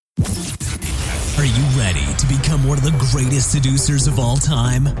Are you ready to become one of the greatest seducers of all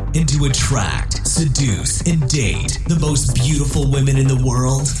time? And to attract, seduce, and date the most beautiful women in the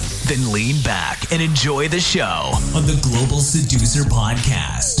world? Then lean back and enjoy the show on the Global Seducer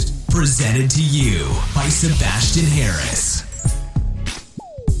Podcast, presented to you by Sebastian Harris.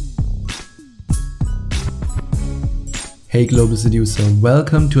 Hey Global Seducer,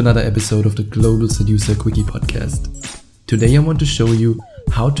 welcome to another episode of the Global Seducer Quickie Podcast. Today I want to show you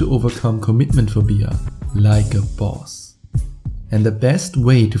how to overcome commitment phobia like a boss. And the best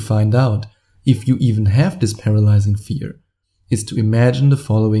way to find out if you even have this paralyzing fear is to imagine the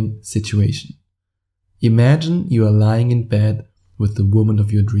following situation. Imagine you are lying in bed with the woman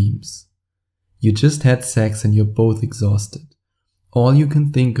of your dreams. You just had sex and you're both exhausted. All you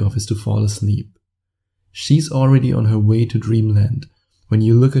can think of is to fall asleep. She's already on her way to dreamland when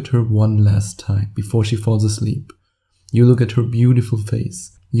you look at her one last time before she falls asleep. You look at her beautiful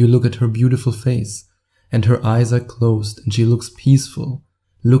face. And her eyes are closed and she looks peaceful.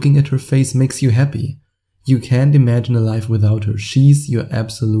 Looking at her face makes you happy. You can't imagine a life without her. She's your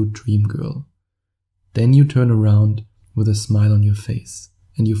absolute dream girl. Then you turn around with a smile on your face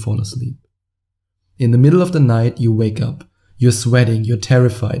and you fall asleep. In the middle of the night, you wake up. You're sweating, you're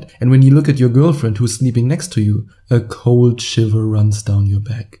terrified, and when you look at your girlfriend who's sleeping next to you, a cold shiver runs down your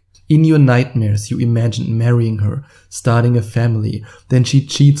back. In your nightmares, you imagine marrying her, starting a family, then she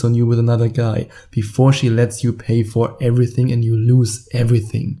cheats on you with another guy before she lets you pay for everything and you lose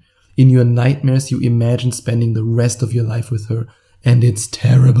everything. In your nightmares, you imagine spending the rest of your life with her, and it's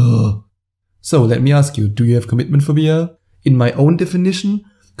terrible. So let me ask you, do you have commitment phobia? In my own definition,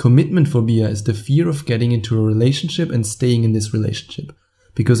 commitment phobia is the fear of getting into a relationship and staying in this relationship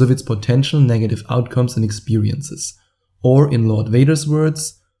because of its potential negative outcomes and experiences. Or in Lord Vader's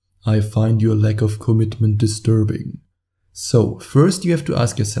words, I find your lack of commitment disturbing. So first you have to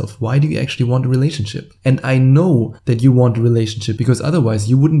ask yourself, why do you actually want a relationship? And I know that you want a relationship because otherwise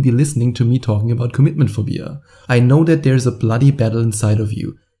you wouldn't be listening to me talking about commitment phobia. I know that there's a bloody battle inside of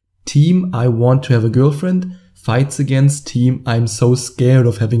you. Team, I want to have a girlfriend, fights against team, I'm so scared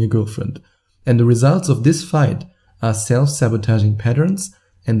of having a girlfriend. And the results of this fight are self-sabotaging patterns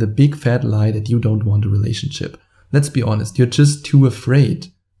and the big fat lie that you don't want a relationship. Let's be honest, you're just too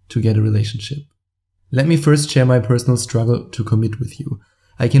afraid to get a relationship. Let me first share my personal struggle to commit with you.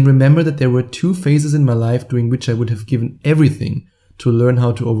 I can remember that there were 2 phases in my life during which I would have given everything to learn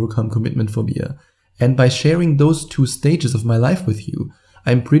how to overcome commitment phobia. And by sharing those 2 stages of my life with you,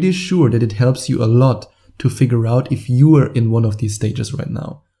 I'm pretty sure that it helps you a lot to figure out if you are in one of these stages right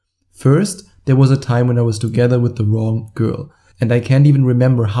now. First, there was a time when I was together with the wrong girl, and I can't even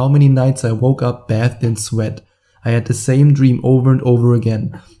remember how many nights I woke up bathed in sweat. I had the same dream over and over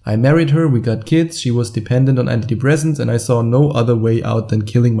again. I married her, we got kids, she was dependent on antidepressants, and I saw no other way out than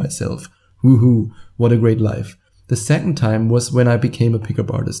killing myself. Woohoo, what a great life. The second time was when I became a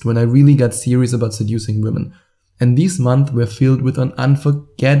pickup artist, when I really got serious about seducing women. And these months were filled with an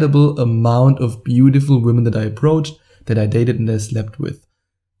unforgettable amount of beautiful women that I approached, that I dated and I slept with.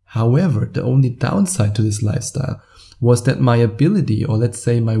 However, the only downside to this lifestyle was that my ability, or let's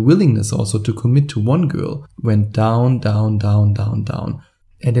say my willingness also to commit to one girl, went down.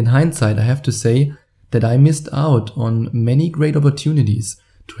 And in hindsight, I have to say that I missed out on many great opportunities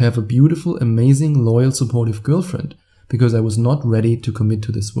to have a beautiful, amazing, loyal, supportive girlfriend because I was not ready to commit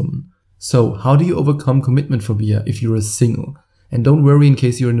to this woman. So, how do you overcome commitment phobia if you're a single? And don't worry in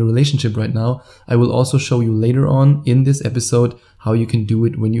case you're in a relationship right now, I will also show you later on in this episode how you can do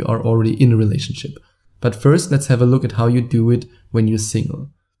it when you are already in a relationship. But first, let's have a look at how you do it when you're single.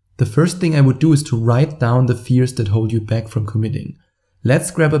 The first thing I would do is to write down the fears that hold you back from committing.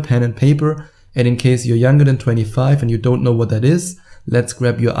 Let's grab a pen and paper, and in case you're younger than 25 and you don't know what that is, let's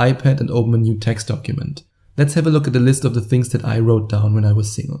grab your iPad and open a new text document. Let's have a look at the list of the things that I wrote down when I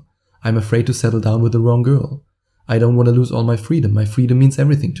was single. I'm afraid to settle down with the wrong girl. I don't want to lose all my freedom. My freedom means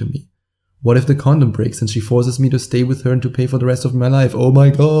everything to me. What if the condom breaks and she forces me to stay with her and to pay for the rest of my life? Oh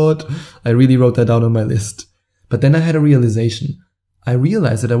my god! I really wrote that down on my list. But then I had a realization. I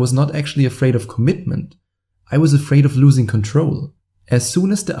realized that I was not actually afraid of commitment. I was afraid of losing control. As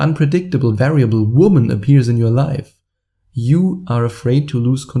soon as the unpredictable variable woman appears in your life, you are afraid to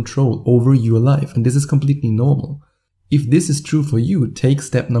lose control over your life. And this is completely normal. If this is true for you, take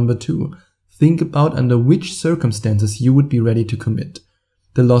step number 2. Think about under which circumstances you would be ready to commit.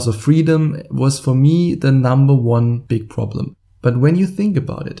 The loss of freedom was for me the number 1 big problem. But when you think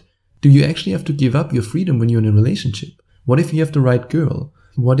about it, do you actually have to give up your freedom when you're in a relationship? What if you have the right girl?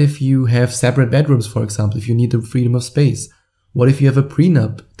 What if you have separate bedrooms, for example, if you need the freedom of space? What if you have a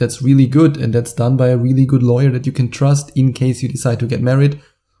prenup that's really good and that's done by a really good lawyer that you can trust in case you decide to get married?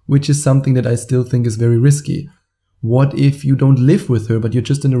 which is something that I still think is very risky. What if you don't live with her, but you're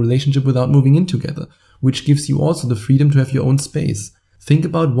just in a relationship without moving in together, which gives you also the freedom to have your own space? Think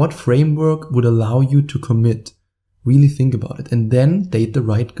about what framework would allow you to commit. Really think about it, and then date the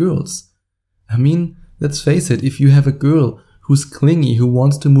right girls. I mean, let's face it, if you have a girl who's clingy, who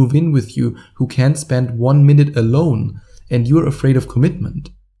wants to move in with you, who can't spend 1 minute alone, and you're afraid of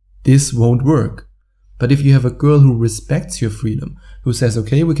commitment, this won't work. But if you have a girl who respects your freedom, who says,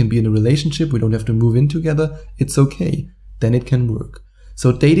 okay, we can be in a relationship, we don't have to move in together, it's okay, then it can work.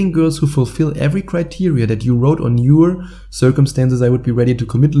 So dating girls who fulfill every criteria that you wrote on your circumstances I would be ready to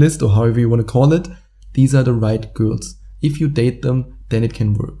commit list, or however you want to call it, these are the right girls. If you date them, then it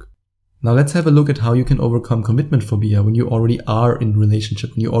can work. Now let's have a look at how you can overcome commitment phobia when you already are in a relationship,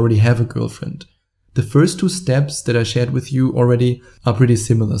 when you already have a girlfriend. The first 2 steps that I shared with you already are pretty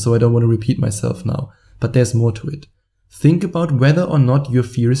similar, so I don't want to repeat myself now, but there's more to it. Think about whether or not your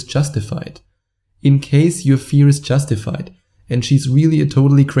fear is justified. In case your fear is justified, and she's really a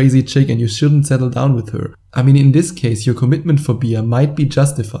totally crazy chick and you shouldn't settle down with her. I mean, in this case, your commitment phobia might be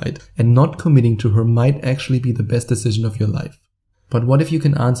justified, and not committing to her might actually be the best decision of your life. But what if you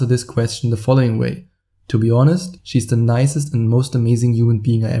can answer this question the following way? To be honest, she's the nicest and most amazing human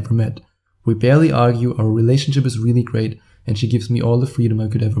being I ever met. We barely argue, our relationship is really great, and she gives me all the freedom I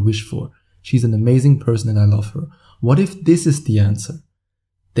could ever wish for. She's an amazing person and I love her. What if this is the answer?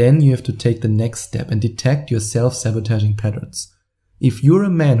 Then you have to take the next step and detect your self-sabotaging patterns. If you're a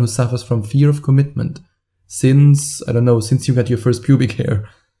man who suffers from fear of commitment, since you got your first pubic hair,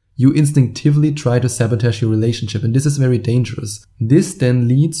 you instinctively try to sabotage your relationship, and this is very dangerous. This then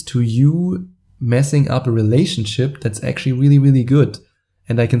leads to you messing up a relationship that's actually really, really good.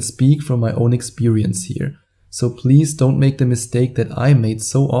 And I can speak from my own experience here. So please don't make the mistake that I made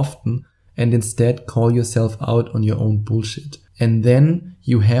so often and instead call yourself out on your own bullshit. And then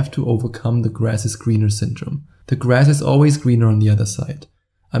you have to overcome the grass is greener syndrome. The grass is always greener on the other side.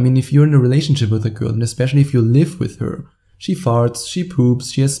 I mean, if you're in a relationship with a girl, and especially if you live with her, she farts, she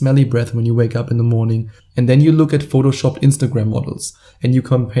poops, she has smelly breath when you wake up in the morning, and then you look at photoshopped Instagram models, and you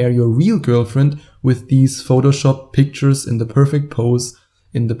compare your real girlfriend with these photoshopped pictures in the perfect pose,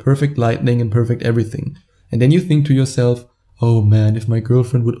 in the perfect lighting and perfect everything. And then you think to yourself, oh man, if my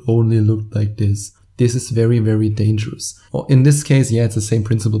girlfriend would only look like this. This is very, very dangerous. Or in this case, yeah, it's the same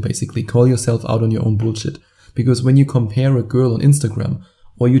principle basically. Call yourself out on your own bullshit. Because when you compare a girl on Instagram,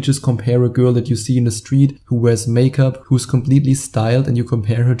 or you just compare a girl that you see in the street who wears makeup, who's completely styled, and you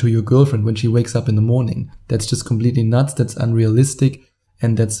compare her to your girlfriend when she wakes up in the morning, that's just completely nuts, that's unrealistic,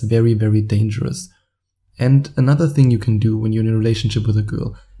 and that's very, very dangerous. And another thing you can do when you're in a relationship with a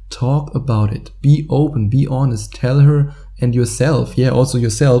girl, talk about it. Be open, be honest, tell her and yourself, yeah, also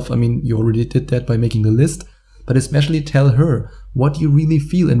yourself, I mean, you already did that by making the list, but especially tell her what you really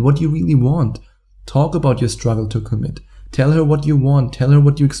feel and what you really want. Talk about your struggle to commit. Tell her what you want, tell her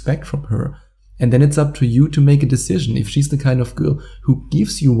what you expect from her. And then it's up to you to make a decision if she's the kind of girl who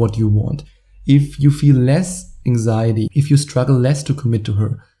gives you what you want. If you feel less anxiety, if you struggle less to commit to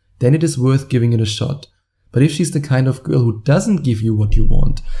her, then it is worth giving it a shot. But if she's the kind of girl who doesn't give you what you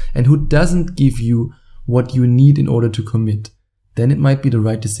want and who doesn't give you what you need in order to commit, then it might be the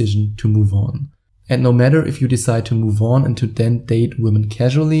right decision to move on. And no matter if you decide to move on and to then date women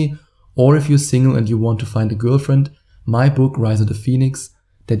casually, or if you're single and you want to find a girlfriend, my book, Rise of the Phoenix,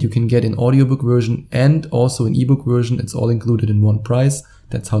 that you can get in audiobook version and also in ebook version, it's all included in one price,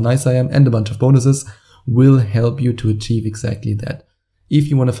 that's how nice I am, and a bunch of bonuses, will help you to achieve exactly that. If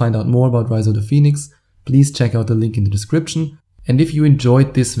you want to find out more about Rise of the Phoenix, please check out the link in the description. And if you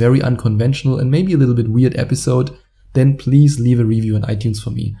enjoyed this very unconventional and maybe a little bit weird episode, then please leave a review on iTunes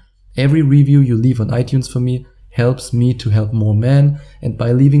for me. Every review you leave on iTunes for me helps me to help more men, and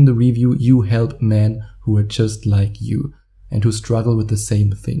by leaving the review, you help men who are just like you and who struggle with the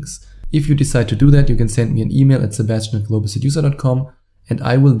same things. If you decide to do that, you can send me an email at sebastian@globalseducer.com, and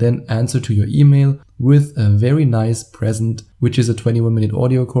I will then answer to your email with a very nice present, which is a 21-minute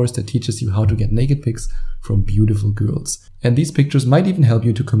audio course that teaches you how to get naked pics from beautiful girls. And these pictures might even help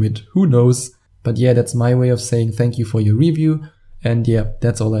you to commit, who knows? But yeah, that's my way of saying thank you for your review. And yeah,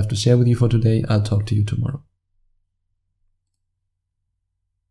 that's all I have to share with you for today. I'll talk to you tomorrow.